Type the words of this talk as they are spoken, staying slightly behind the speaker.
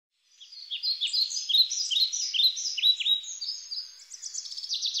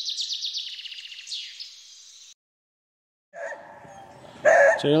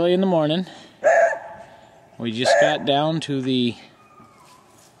It's early in the morning. We just got down to the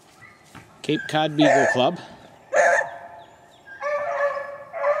Cape Cod Beagle Club.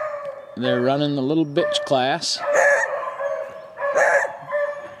 They're running the little bitch class.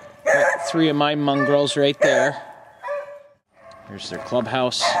 Got 3 of my mongrels right there. Here's their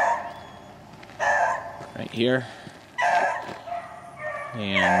clubhouse right here.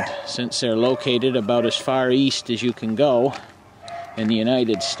 And since they're located about as far east as you can go in the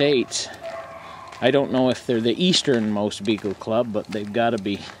United States, I don't know if they're the easternmost Beagle Club, but they've got to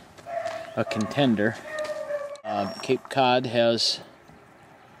be a contender. Cape Cod has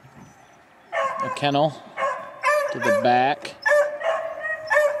a kennel to the back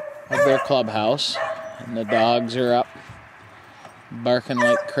of their clubhouse, and the dogs are up barking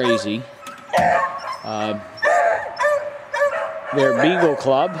like crazy. Their Beagle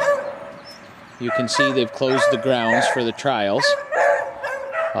Club, you can see they've closed the grounds for the trials.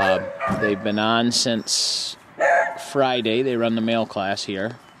 They've been on since Friday. They run the male class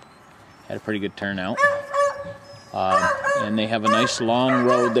here. Had a pretty good turnout. And they have a nice long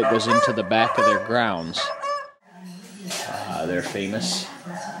road that goes into the back of their grounds. They're famous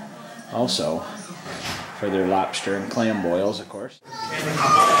also for their lobster and clam boils, of course.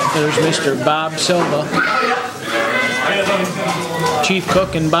 There's Mr. Bob Silva, chief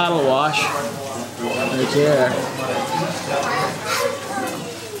cook and bottle wash, right there.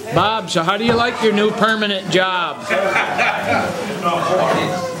 Bob, so how do you like your new permanent job? I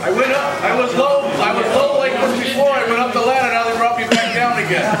went up. I was low like this before. I went up the ladder. Now they brought me back down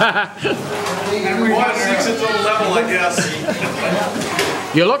again. Well, 6 its own level, I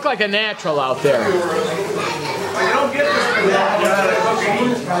guess. You look like a natural out there. You don't get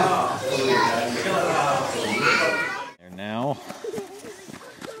this. They're now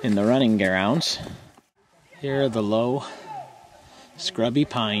in the running grounds. Here are the low scrubby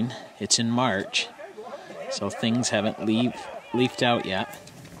pine. It's in March, so things haven't leafed out yet.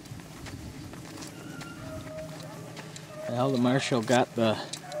 Well, the marshal got the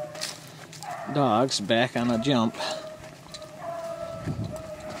dogs back on a jump.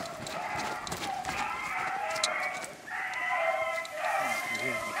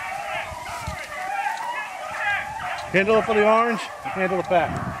 Handle it for the orange, handle the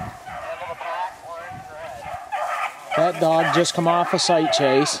pack. That dog just come off a sight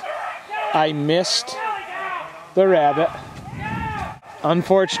chase. I missed the rabbit.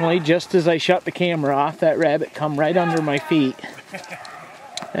 Unfortunately, just as I shut the camera off, that rabbit come right under my feet.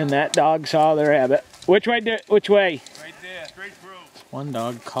 And that dog saw the rabbit. Which way? Which way? Right there, straight through. One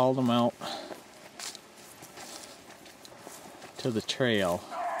dog called him out to the trail.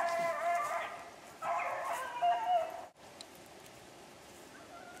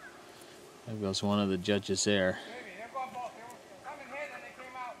 There goes one of the judges there.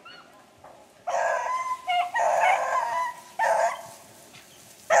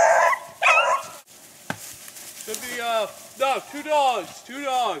 Should be, no, 2 dogs, 2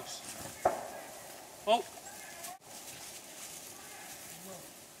 dogs. Oh.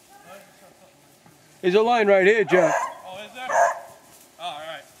 There's a line right here, Jeff. Oh, is there? Oh, all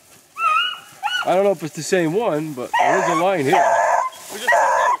right. I don't know if it's the same one, but there is a line here. I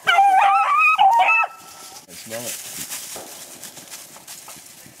smell it.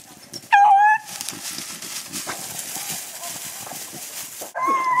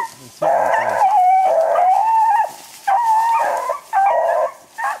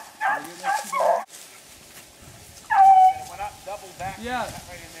 Yeah,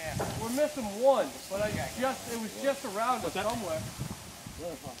 we're missing one, but it was just around us somewhere.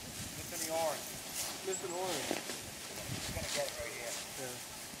 Missing the orange. Missing orange. Just gonna get it right here.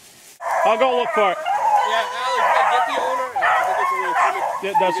 Yeah. I'll go look for it. Yeah, Alex, get the owner. I think it's a little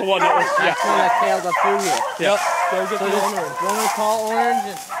Yeah, that's the one that was. Yeah. That's the one that tailed up through here. Yep. Go get the owner. One we call orange.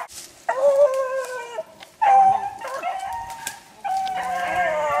 And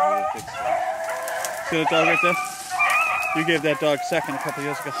see that dog right there? You gave that dog second a couple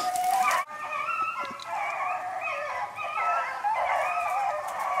years ago.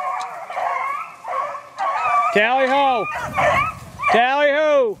 Tally ho! Tally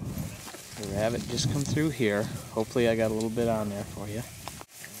ho! The rabbit just come through here. Hopefully I got a little bit on there for you.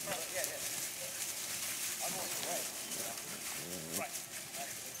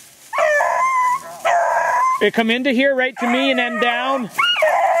 It come into here right to me and then down.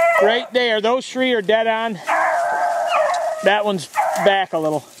 Right there. Those 3 are dead on. That one's back a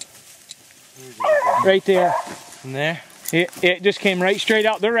little. Right there. there? It just came right straight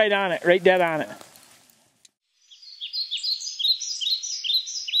out. They're right on it. Right dead on it.